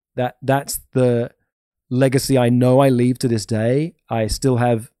that's the legacy I know I leave to this day. I still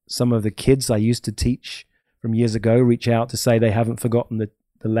have some of the kids I used to teach from years ago reach out to say they haven't forgotten the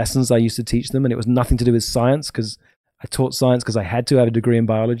lessons I used to teach them. And it was nothing to do with science, because I taught science because I had to have a degree in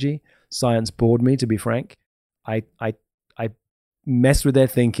biology. Science bored me, to be frank. I messed with their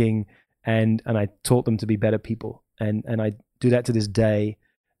thinking and I taught them to be better people. And I do that to this day.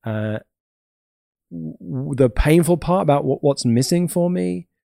 The painful part about what's missing for me,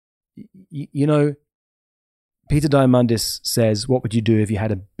 Peter Diamandis says, what would you do if you had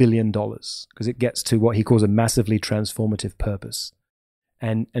 $1 billion? Because it gets to what he calls a massively transformative purpose.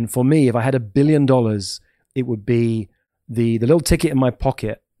 And for me, if I had $1 billion, it would be the little ticket in my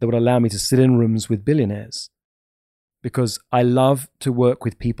pocket that would allow me to sit in rooms with billionaires. Because I love to work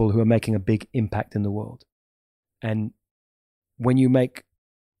with people who are making a big impact in the world. And when you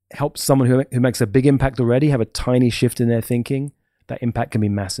help someone who makes a big impact already have a tiny shift in their thinking, that impact can be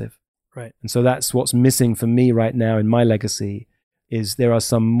massive. Right. And so that's what's missing for me right now in my legacy, is there are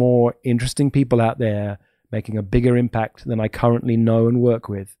some more interesting people out there making a bigger impact than I currently know and work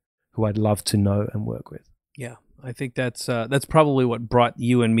with, who I'd love to know and work with. Yeah, I think that's probably what brought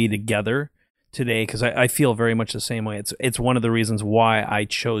you and me together today, because I feel very much the same way. It's one of the reasons why I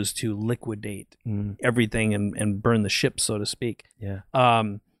chose to liquidate everything and burn the ship, so to speak. Yeah.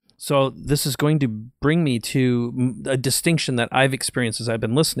 So this is going to bring me to a distinction that I've experienced as I've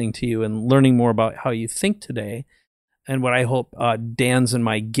been listening to you and learning more about how you think today, and what I hope Dan's and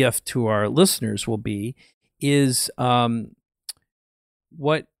my gift to our listeners will be is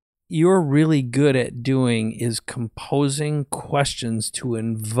what you're really good at doing is composing questions to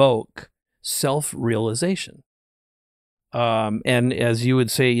invoke self-realization. And as you would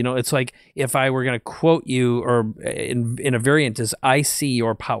say, it's like if I were going to quote you, or in a variant is, I see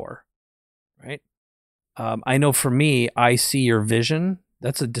your power, right? I know for me, I see your vision.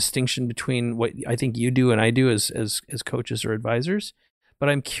 That's a distinction between what I think you do and I do as coaches or advisors. But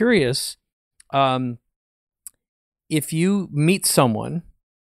I'm curious, if you meet someone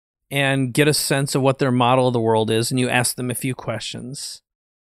and get a sense of what their model of the world is, and you ask them a few questions,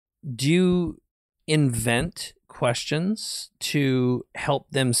 do you invent questions to help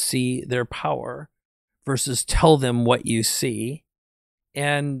them see their power versus tell them what you see?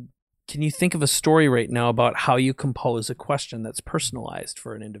 And can you think of a story right now about how you compose a question that's personalized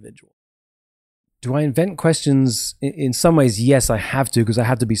for an individual? Do I invent questions? In some ways, yes, I have to, because I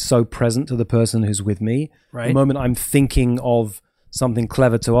have to be so present to the person who's with me. Right. The moment I'm thinking of something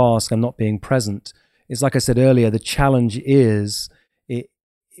clever to ask, I'm not being present. It's like I said earlier, the challenge is, let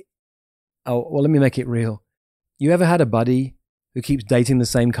me make it real. You ever had a buddy who keeps dating the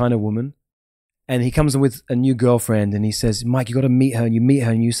same kind of woman? And he comes in with a new girlfriend and he says, Mike, you got to meet her. And you meet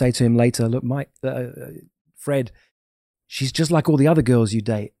her and you say to him later, look, Mike, Fred, she's just like all the other girls you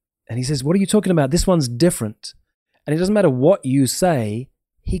date. And he says, what are you talking about? This one's different. And it doesn't matter what you say,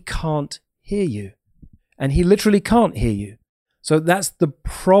 he can't hear you. And he literally can't hear you. So that's the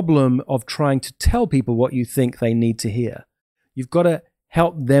problem of trying to tell people what you think they need to hear. You've got to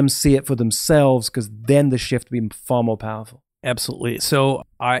help them see it for themselves, because then the shift will be far more powerful. Absolutely. So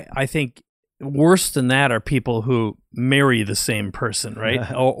I think worse than that are people who marry the same person,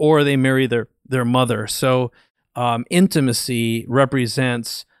 right? or they marry their mother. So intimacy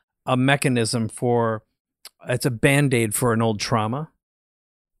represents a mechanism it's a Band-Aid for an old trauma.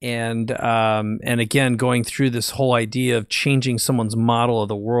 And again, going through this whole idea of changing someone's model of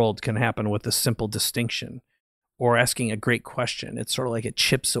the world can happen with a simple distinction or asking a great question. It's sort of like it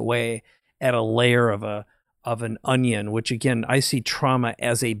chips away at a layer of an onion, which again, I see trauma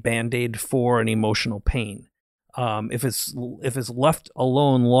as a Band-Aid for an emotional pain. If it's left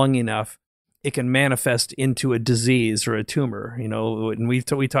alone long enough, it can manifest into a disease or a tumor, and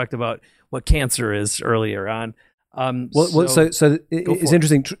we talked about what cancer is earlier on. So it's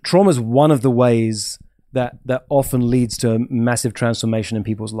interesting. Trauma is one of the ways that often leads to a massive transformation in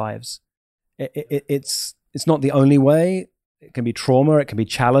people's lives. It's not the only way. It can be trauma, it can be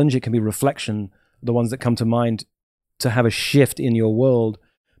challenge, it can be reflection, the ones that come to mind to have a shift in your world.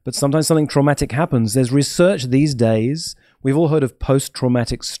 But sometimes something traumatic happens. There's research these days. We've all heard of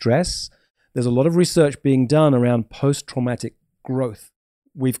post-traumatic stress. There's a lot of research being done around post-traumatic growth.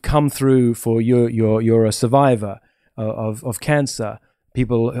 We've come through, for you're a survivor of cancer.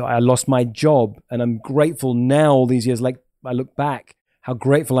 I lost my job, and I'm grateful now, all these years, like I look back, how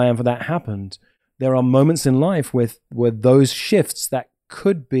grateful I am for that happened. There are moments in life where those shifts that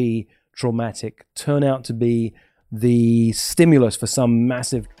could be traumatic turn out to be the stimulus for some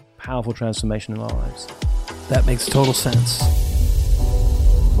massive, powerful transformation in our lives. That makes total sense.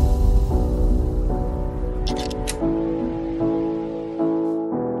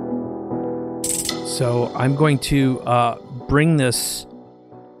 So I'm going to bring this,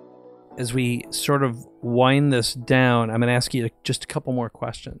 as we sort of wind this down, I'm going to ask you just a couple more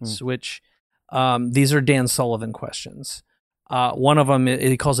questions, which these are Dan Sullivan questions. One of them,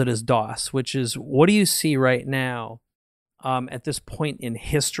 he calls it his DOS, which is, what do you see right now at this point in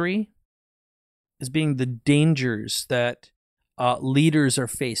history as being the dangers that leaders are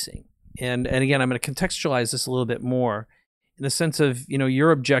facing? And again, I'm going to contextualize this a little bit more in the sense of,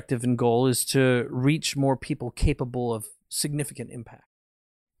 your objective and goal is to reach more people capable of significant impact.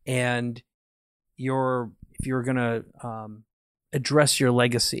 And if you're going to address your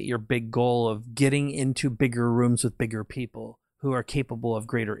legacy, your big goal of getting into bigger rooms with bigger people who are capable of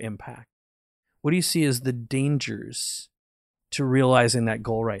greater impact, what do you see as the dangers to realizing that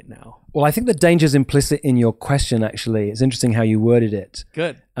goal right now? Well, I think the danger is implicit in your question, actually. It's interesting how you worded it.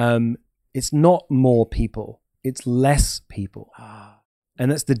 Good. It's not more people. It's less people.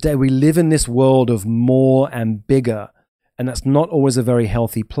 And that's the day. We live in this world of more and bigger, and that's not always a very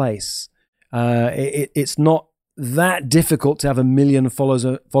healthy place. It's not that difficult to have 1 million followers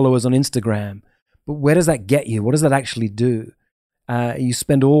on Instagram, but where does that get you? What does that actually do? You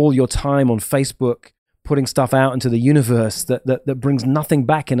spend all your time on Facebook putting stuff out into the universe that brings nothing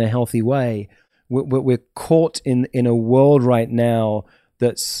back in a healthy way. We're caught in a world right now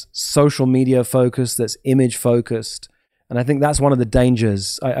that's social media focused, that's image focused. And I think that's one of the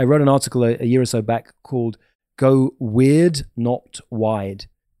dangers. I wrote an article a year or so back called Go Weird, Not Wide.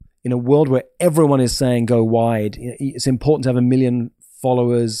 In a world where everyone is saying go wide, it's important to have 1 million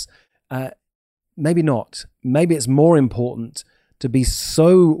followers. Maybe not. Maybe it's more important to be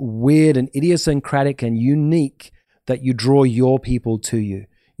so weird and idiosyncratic and unique that you draw your people to you.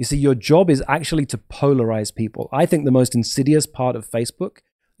 You see, your job is actually to polarize people. I think the most insidious part of Facebook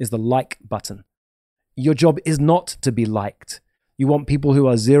is the like button. Your job is not to be liked. You want people who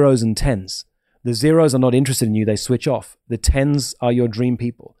are zeros and tens. The zeros are not interested in you, they switch off. The tens are your dream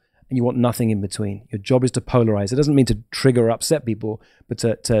people, and you want nothing in between. Your job is to polarize. It doesn't mean to trigger or upset people, but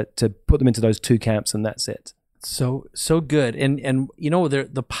to put them into those two camps, and that's it. So good. And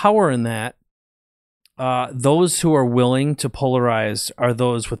the power in that, those who are willing to polarize are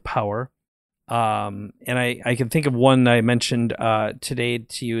those with power. And I can think of one I mentioned today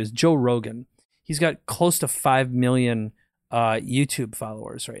to you is Joe Rogan. He's got close to 5 million YouTube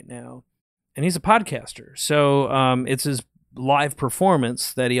followers right now. and he's a podcaster. So it's his live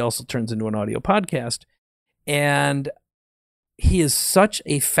performance that he also turns into an audio podcast. And he is such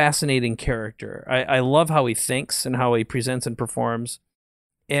a fascinating character. I love how he thinks and how he presents and performs.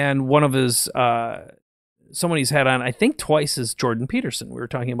 And one of his, someone he's had on, I think twice, is Jordan Peterson. We were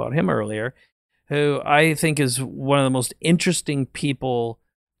talking about him earlier, who I think is one of the most interesting people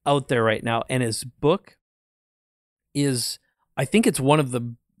out there right now. And his book is, I think it's one of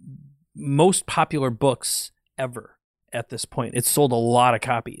the most popular books ever at this point. It's sold a lot of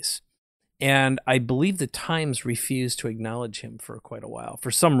copies. And I believe the Times refused to acknowledge him for quite a while,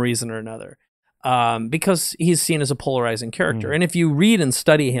 for some reason or another, because he's seen as a polarizing character. And if you read and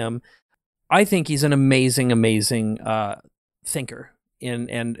study him, I think he's an amazing, amazing thinker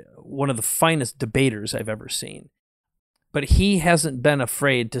and one of the finest debaters I've ever seen. But he hasn't been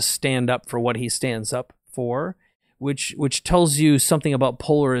afraid to stand up for what he stands up for, which tells you something about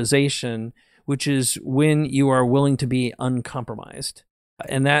polarization, which is when you are willing to be uncompromised.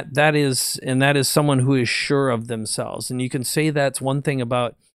 And that is someone who is sure of themselves. And you can say that's one thing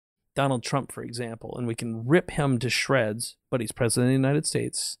about Donald Trump, for example, and we can rip him to shreds, but he's president of the United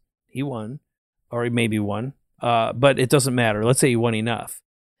States. He won, or he maybe won, but it doesn't matter. Let's say he won enough.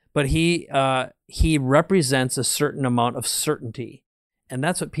 But he represents a certain amount of certainty, and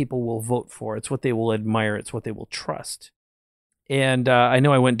that's what people will vote for. It's what they will admire. It's what they will trust. And I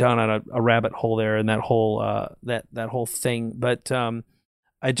know I went down on a rabbit hole there and that whole that whole thing, but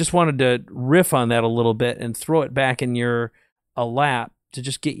I just wanted to riff on that a little bit and throw it back in your lap to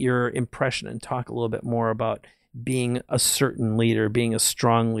just get your impression and talk a little bit more about being a certain leader, being a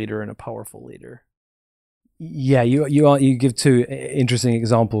strong leader and a powerful leader. Yeah, you give two interesting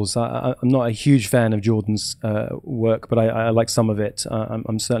examples. I'm not a huge fan of Jordan's work, but I like some of it.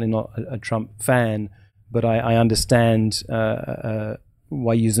 I'm certainly not a Trump fan, but I understand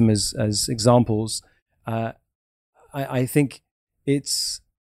why you use them as examples. I think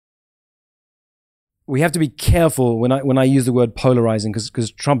we have to be careful when I use the word polarizing,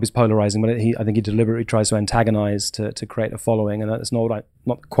 because Trump is polarizing, but I think he deliberately tries to antagonize to create a following, and that's not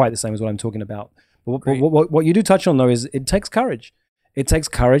quite the same as what I'm talking about. But what you do touch on, though, is it takes courage. It takes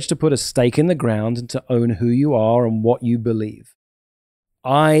courage to put a stake in the ground and to own who you are and what you believe.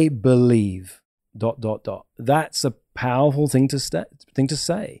 I believe ... That's a powerful thing to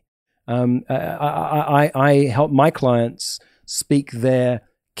say. I help my clients speak their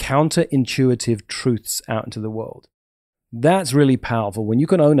counterintuitive truths out into the world. That's really powerful. When you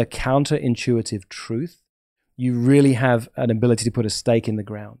can own a counterintuitive truth, you really have an ability to put a stake in the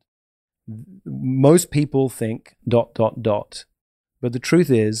ground. Most people think ... but the truth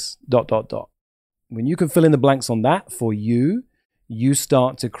is ... When you can fill in the blanks on that for you, you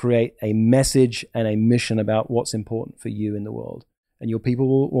start to create a message and a mission about what's important for you in the world, and your people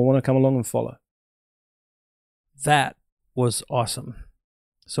will want to come along and follow. That was awesome.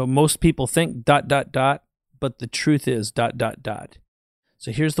 So most people think ... but the truth is ...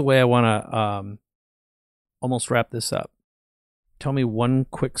 So here's the way I want to almost wrap this up. Tell me one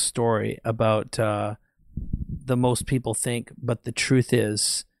quick story about the most people think, but the truth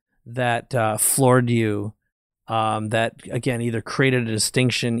is, that floored you, that, again, either created a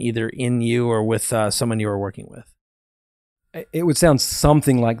distinction either in you or with someone you were working with. It would sound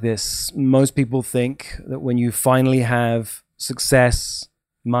something like this. Most people think that when you finally have success,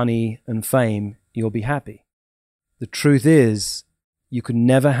 money, and fame, you'll be happy. The truth is, you can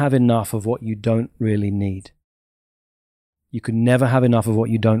never have enough of what you don't really need. You can never have enough of what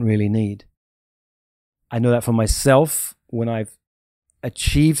you don't really need. I know that for myself. When I've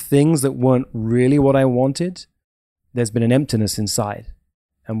achieved things that weren't really what I wanted, there's been an emptiness inside.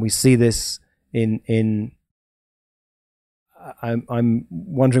 And we see this in I'm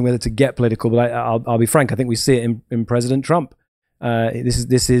wondering whether to get political, but I'll be frank. I think we see it in President Trump.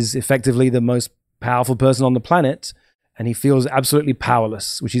 This is effectively the most powerful person on the planet, and he feels absolutely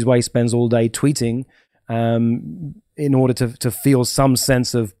powerless, which is why he spends all day tweeting in order to feel some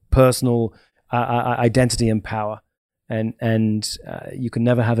sense of personal identity and power. And you can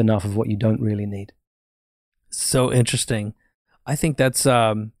never have enough of what you don't really need. So interesting. I think that's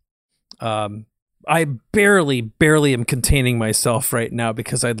I barely am containing myself right now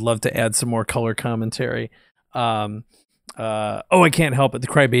because I'd love to add some more color commentary. I can't help it, the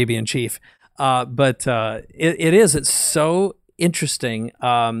crybaby in chief. But it's so interesting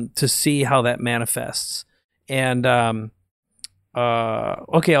to see how that manifests. And okay,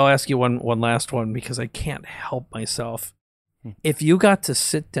 I'll ask you one last one because I can't help myself. If you got to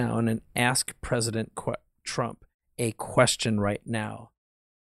sit down and ask President Trump a question right now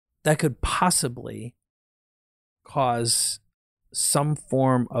that could possibly cause some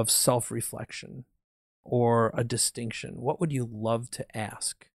form of self-reflection or a distinction, what would you love to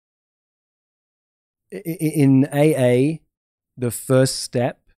ask? In AA, the first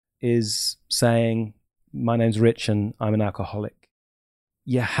step is saying, my name's Rich and I'm an alcoholic.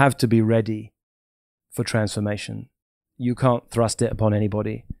 You have to be ready for transformation. You can't thrust it upon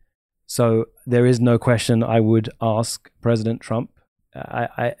anybody. So there is no question I would ask President Trump,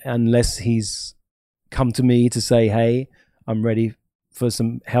 unless he's come to me to say, hey, I'm ready for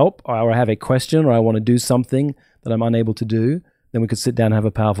some help, or I have a question, or I want to do something that I'm unable to do, then we could sit down and have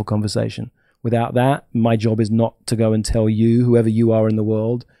a powerful conversation. Without that, my job is not to go and tell you, whoever you are in the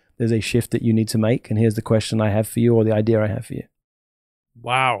world, there's a shift that you need to make, and here's the question I have for you, or the idea I have for you.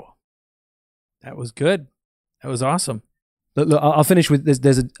 Wow. That was good. That was awesome. Look, I'll finish with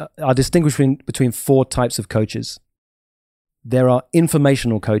this. I'll distinguish between 4 types of coaches. There are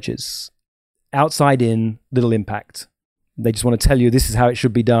informational coaches, outside in, little impact. They just want to tell you this is how it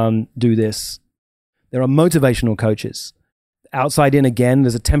should be done, do this. There are motivational coaches. Outside in again,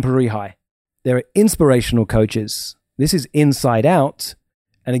 there's a temporary high. There are inspirational coaches. This is inside out.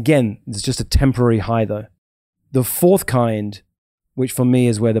 And again, there's just a temporary high though. The 4th kind, which for me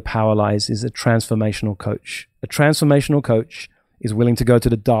is where the power lies, is a transformational coach. A transformational coach is willing to go to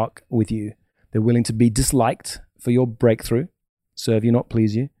the dark with you. They're willing to be disliked for your breakthrough, serve you, not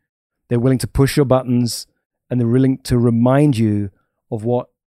please you. They're willing to push your buttons, and they're willing to remind you of what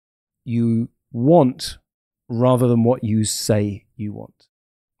you want rather than what you say you want.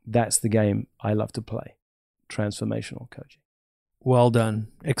 That's the game I love to play. Transformational coaching. Well done.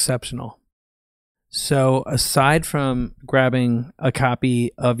 Exceptional. So aside from grabbing a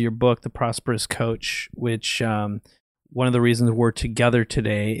copy of your book, The Prosperous Coach, which one of the reasons we're together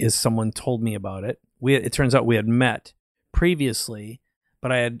today is someone told me about it. It turns out we had met previously,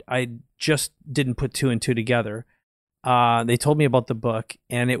 but I just didn't put 2 and 2 together. They told me about the book,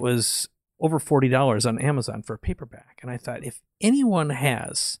 and it was over $40 on Amazon for a paperback. And I thought, if anyone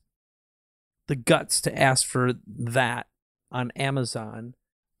has the guts to ask for that on Amazon,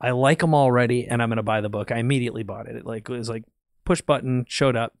 I like them already, and I'm going to buy the book. I immediately bought it. It was like push button,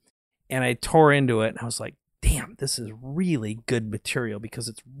 showed up, and I tore into it, and I was like, damn, this is really good material because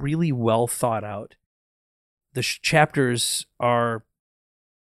it's really well thought out. The chapters are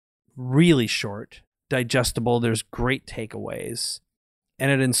really short, digestible. There's great takeaways. And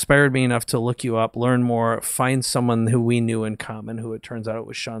it inspired me enough to look you up, learn more, find someone who we knew in common, who it turns out it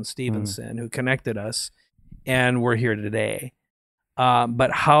was Sean Stevenson, who connected us, and we're here today.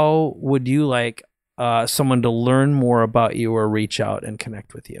 But how would you like someone to learn more about you or reach out and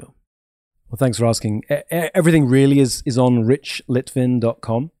connect with you? Well, thanks for asking. Everything really is on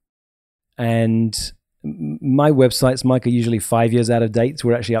richlitvin.com. And my websites, Mike, are usually 5 years out of date. So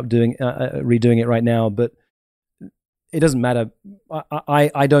we're actually redoing it right now. But it doesn't matter.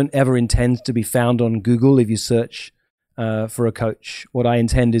 I don't ever intend to be found on Google if you search for a coach. What I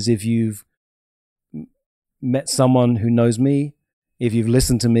intend is if you've met someone who knows me, if you've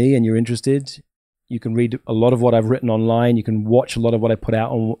listened to me and you're interested, you can read a lot of what I've written online. You can watch a lot of what I put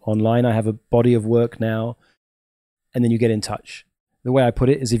out online. I have a body of work now, and then you get in touch. The way I put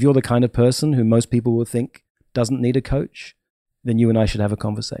it is, if you're the kind of person who most people will think doesn't need a coach, then you and I should have a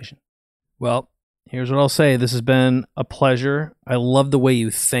conversation. Well, here's what I'll say. This has been a pleasure. I love the way you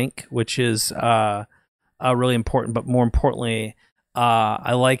think, which is really important, but more importantly,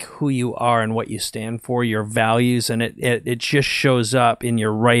 I like who you are and what you stand for, your values, and it just shows up in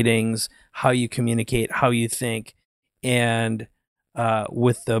your writings, how you communicate, how you think, and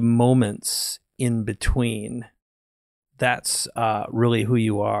with the moments in between. That's really who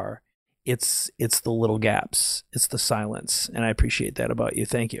you are. It's the little gaps. It's the silence, and I appreciate that about you.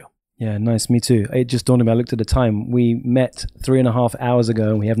 Thank you. Yeah, nice. Me too. It just dawned on me. I looked at the time. We met 3.5 hours ago,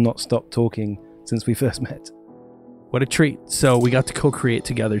 and we have not stopped talking since we first met. What a treat. So we got to co-create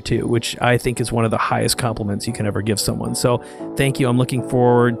together too, which I think is one of the highest compliments you can ever give someone. So thank you. I'm looking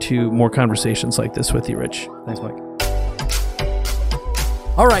forward to more conversations like this with you, Rich. Thanks, Mike.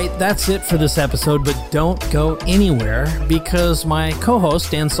 All right, that's it for this episode, but don't go anywhere because my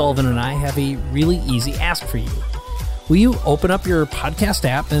co-host, Dan Sullivan, and I have a really easy ask for you. Will you open up your podcast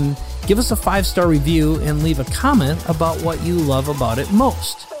app and give us a 5-star review and leave a comment about what you love about it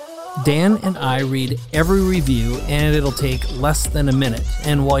most? Dan and I read every review, and it'll take less than a minute.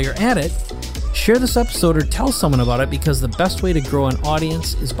 And while you're at it, share this episode or tell someone about it, because the best way to grow an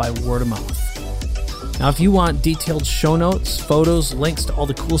audience is by word of mouth. Now, if you want detailed show notes, photos, links to all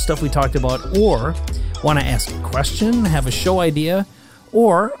the cool stuff we talked about, or want to ask a question, have a show idea,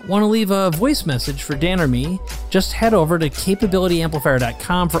 or want to leave a voice message for Dan or me, just head over to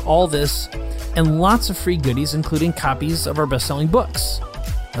capabilityamplifier.com for all this and lots of free goodies, including copies of our best-selling books.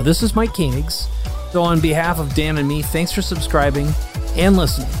 Now, this is Mike Koenigs. So on behalf of Dan and me, thanks for subscribing and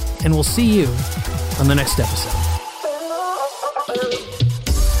listening, and we'll see you on the next episode.